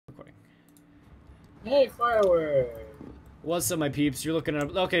Hey, fireworks! What's up, my peeps? You're looking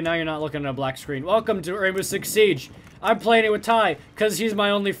at okay, now you're not looking at a black screen. Welcome to Rainbow Six Siege. I'm playing it with Ty, because he's my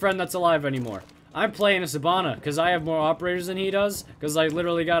only friend that's alive anymore. I'm playing as Sabana, because I have more operators than he does, because I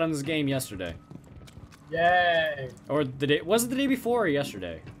literally got on this game yesterday. Yay! Or the day, was it the day before or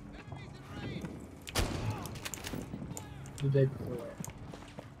yesterday? The day before.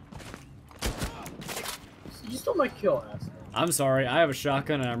 You stole my kill, asshole. I'm sorry, I have a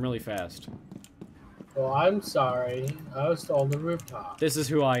shotgun and I'm really fast. Well, I'm sorry. I was still on the rooftop. This is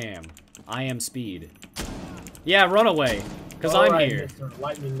who I am. I am speed. Yeah, run away, because All I'm right, here. Mr.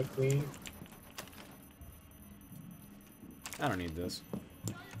 Lightning McQueen. I don't need this.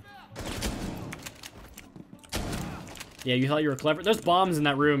 Yeah, you thought you were clever? There's bombs in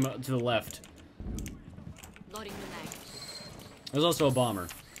that room to the left. Loading the mag. There's also a bomber.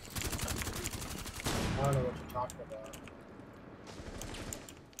 I don't know what you're talking about.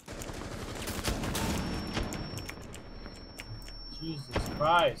 Jesus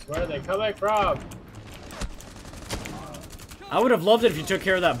Christ, where are they coming from? I would have loved it if you took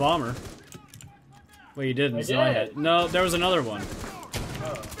care of that bomber. Well, you didn't, I so I did. had. No, there was another one.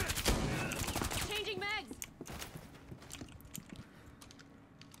 Oh. Changing mags.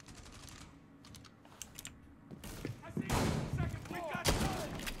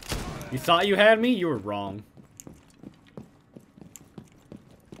 You thought you had me? You were wrong.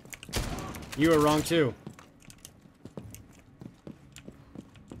 You were wrong too.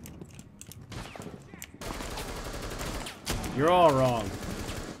 You're all wrong.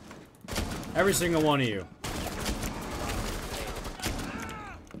 Every single one of you.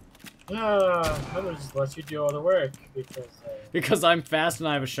 I'm gonna just let you do all the work because. Because I'm fast and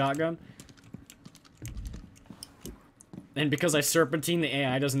I have a shotgun. And because I serpentine, the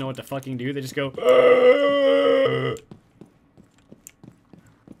AI doesn't know what to fucking do. They just go.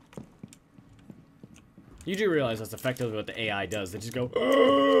 You do realize that's effectively what the AI does. They just go.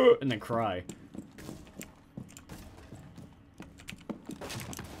 And then cry.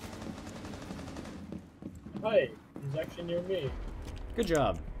 Hey, he's actually near me. Good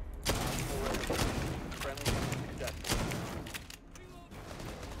job.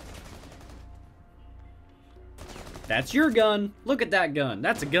 That's your gun. Look at that gun.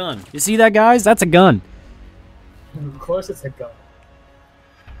 That's a gun. You see that, guys? That's a gun. Of course, it's a gun.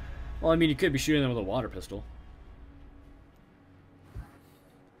 Well, I mean, you could be shooting them with a water pistol.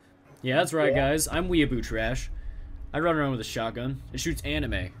 Yeah, that's right, Yeah. guys. I'm weeaboo trash. I run around with a shotgun. It shoots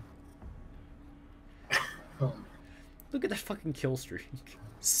anime. Look at that fucking kill streak.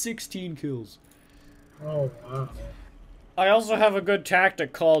 16 kills. Oh wow. I also have a good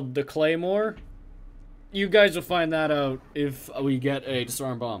tactic called the Claymore. You guys will find that out if we get a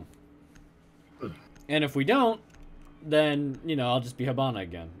disarm bomb. And if we don't, then, you know, I'll just be Habana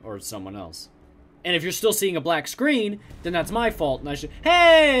again. Or someone else. And if you're still seeing a black screen, then that's my fault. And I should...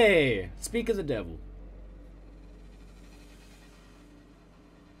 Hey! Speak of the devil.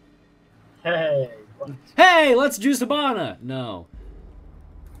 Hey. What? Hey, let's juice Habana! No.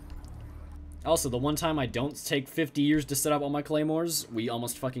 Also, the one time I don't take 50 years to set up all my claymores, we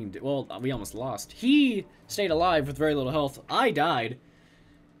almost fucking... Well, we almost lost. He stayed alive with very little health. I died.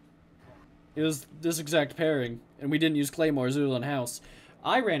 It was this exact pairing, and we didn't use claymores, it was on house.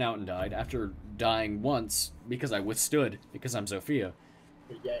 I ran out and died after dying once because I withstood, because I'm Sophia.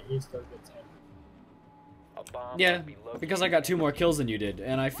 But yeah, he still gets him. Yeah, because I got 2 more kills than you did,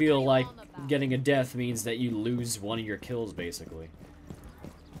 and I feel like getting a death means that you lose one of your kills, basically.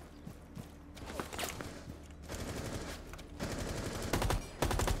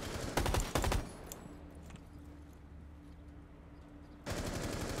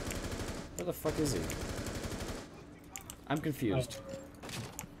 Where the fuck is he? I'm confused.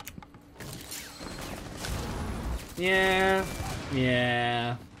 Yeah.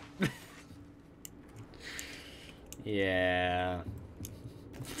 Yeah. Yeah.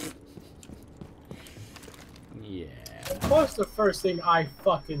 Yeah. Of course, the first thing I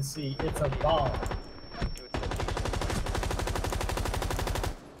fucking see, it's a bomb.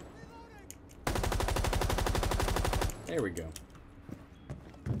 There we go.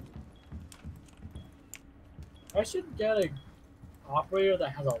 I should get a operator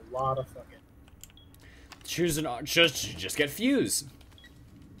that has a lot of fucking. Choose an just get fuse.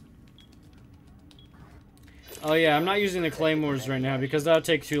 Oh yeah, I'm not using the claymores right now because that'll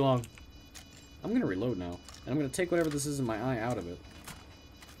take too long. I'm gonna reload now, and I'm gonna take whatever this is in my eye out of it.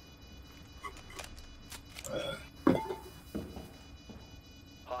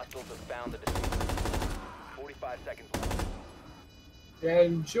 Hostiles have found the defeater. 45 seconds left. Yeah,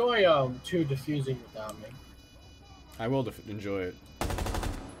 enjoy 2 defusing without me. I will enjoy it.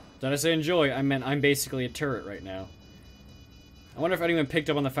 Did I say enjoy? I meant I'm basically a turret right now. I wonder if anyone picked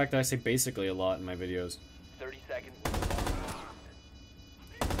up on the fact that I say basically a lot in my videos. 30 seconds.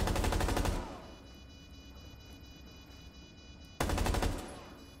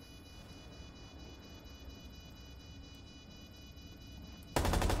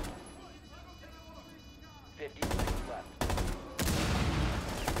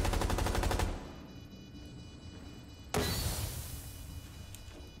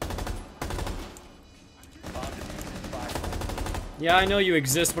 Yeah, I know you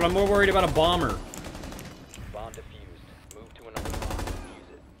exist, but I'm more worried about a bomber. Bomb defused. Move to another bomb.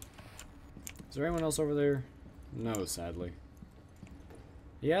 Defuse it. Is there anyone else over there? No, sadly.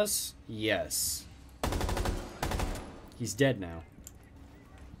 Yes? Yes. He's dead now.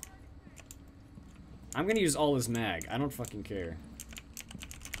 I'm gonna use all his mag. I don't fucking care.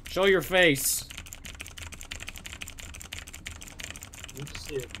 Show your face! You can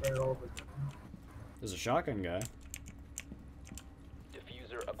see it right over there. There's a shotgun guy.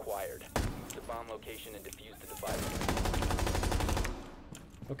 Diffuser acquired. Move to bomb location and defuse the device.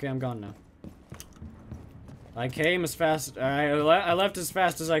 Okay, I'm gone now. I came as fast. I left as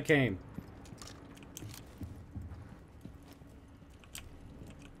fast as I came.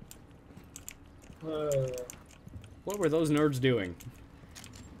 What were those nerds doing?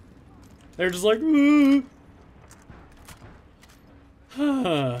 They're just like,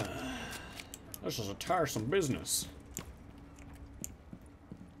 this is a tiresome business.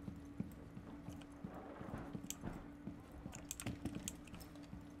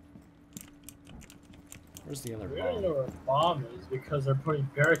 Where's the other We don't know bomb? where a bomb is because they're putting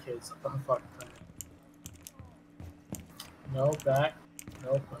barricades up the fucking thing. No, back.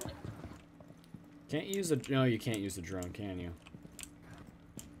 No, back. Can't use the. No, you can't use the drone, can you?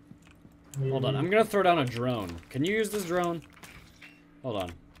 Maybe. Hold on, I'm gonna throw down a drone. Can you use this drone? Hold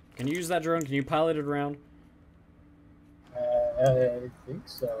on. Can you use that drone? Can you pilot it around? I think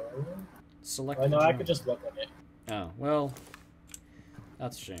so. Select. I know the I drone. could just look at it. Oh, well.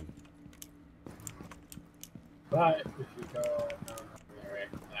 That's a shame. But if you go right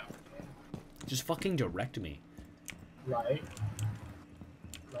now, Just fucking direct me. right,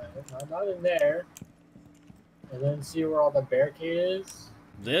 not in there, and then see where all the barricade is.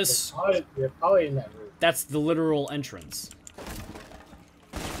 This? You're probably in that room. That's the literal entrance.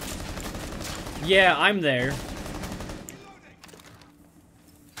 Yeah, I'm there.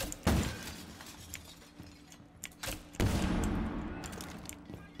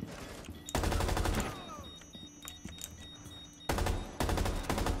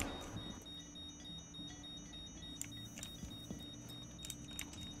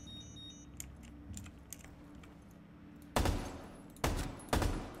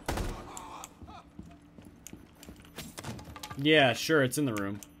 Yeah, sure, it's in the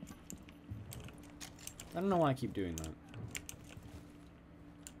room. I don't know why I keep doing that.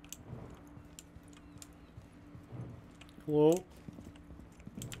 Hello?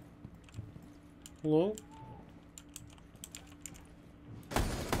 Hello?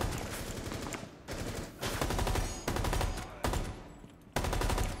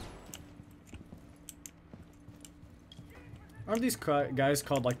 Aren't these guys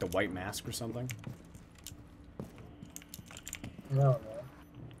called like the White Mask or something? No.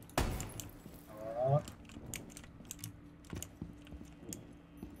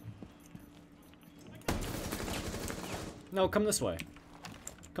 No, come this way.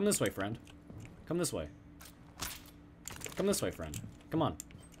 Come this way, friend. Come this way. Come this way, friend. Come on.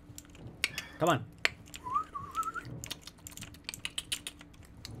 Come on.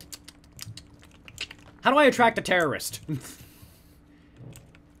 How do I attract a terrorist?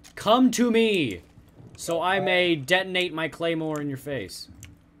 Come to me, so I may detonate my claymore in your face.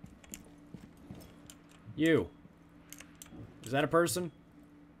 You. Is that a person?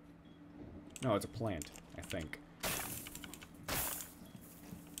 No, it's a plant, I think.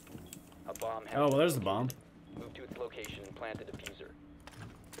 A bomb has Oh, well, been there's the located. bomb. Move to its location and plant the diffuser.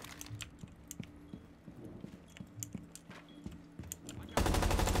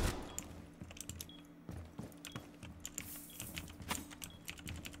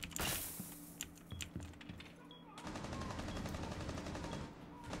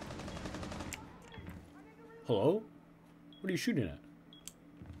 Hello? What are you shooting at?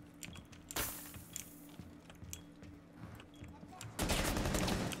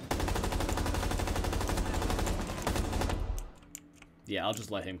 Yeah, I'll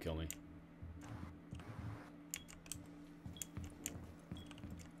just let him kill me.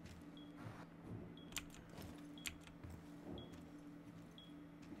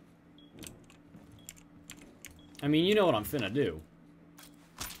 I mean, you know what I'm finna do.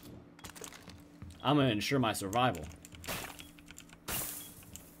 I'm gonna ensure my survival.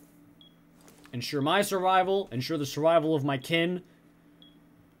 Ensure my survival, ensure the survival of my kin,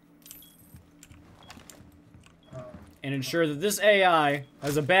 and ensure that this AI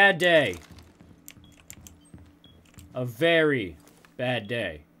has a bad day. A very bad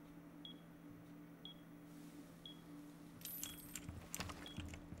day.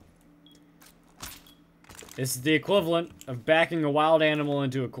 This is the equivalent of backing a wild animal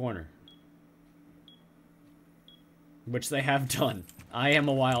into a corner. Which they have done. I am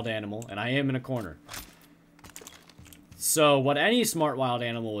a wild animal, and I am in a corner. So, what any smart wild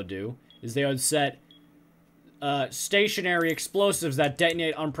animal would do is they would set stationary explosives that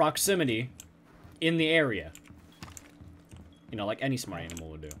detonate on proximity in the area. You know, like any smart animal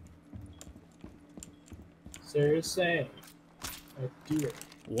would do. So you're saying a deer.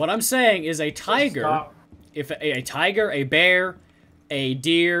 What I'm saying is a tiger, Stop. if a tiger, a bear, a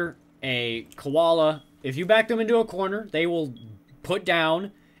deer, a koala, if you back them into a corner, they will put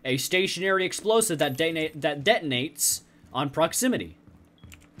down a stationary explosive that detonates on proximity.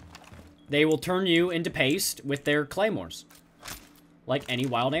 They will turn you into paste with their claymores. Like any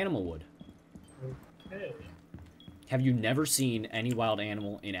wild animal would. Okay. Have you never seen any wild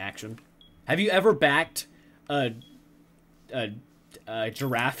animal in action? Have you ever backed a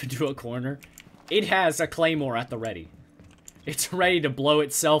giraffe into a corner? It has a claymore at the ready. It's ready to blow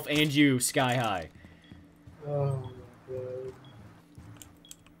itself and you sky high. Oh my god.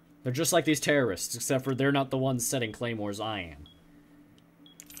 They're just like these terrorists, except for they're not the ones setting claymores, I am.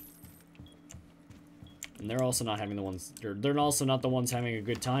 And they're also not having the ones... They're also not the ones having a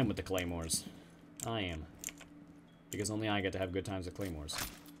good time with the claymores. I am. Because only I get to have good times with claymores.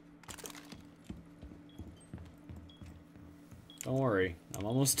 Don't worry. I'm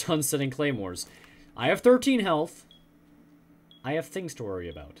almost done setting claymores. I have 13 health. I have things to worry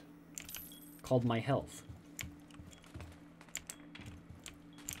about. Called my health.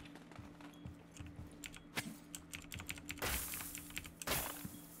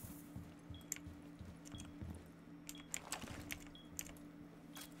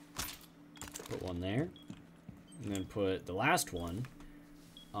 Put one there. And then put the last one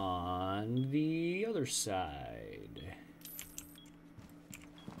on the other side.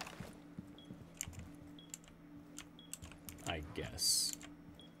 I guess.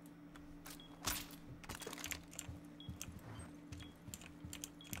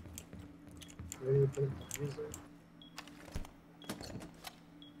 Where do you put the freezer?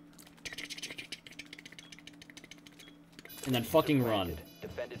 And then fucking run.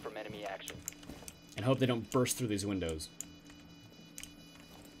 Defended from enemy action. And hope they don't burst through these windows.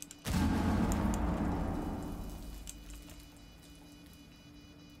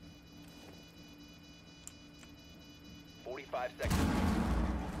 Seconds.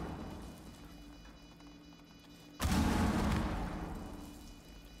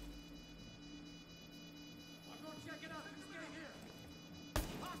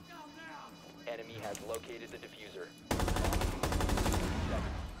 Enemy has located the diffuser.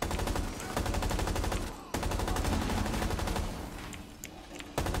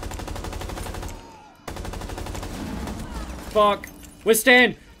 Fuck!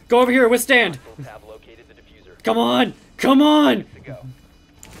 Withstand! Go over here, withstand! Have located the diffuser. Come on! Come on! To go.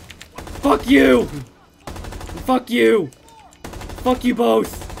 Fuck you! Fuck you! Fuck you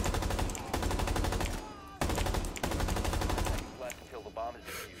both! Left until the bomb is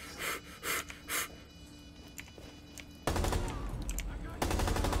defused.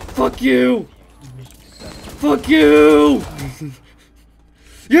 Fuck you! Fuck you!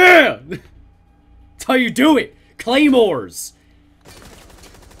 Yeah! That's how you do it! Claymores!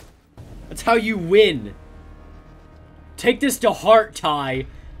 That's how you win. Take this to heart, Ty.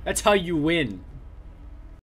 That's how you win.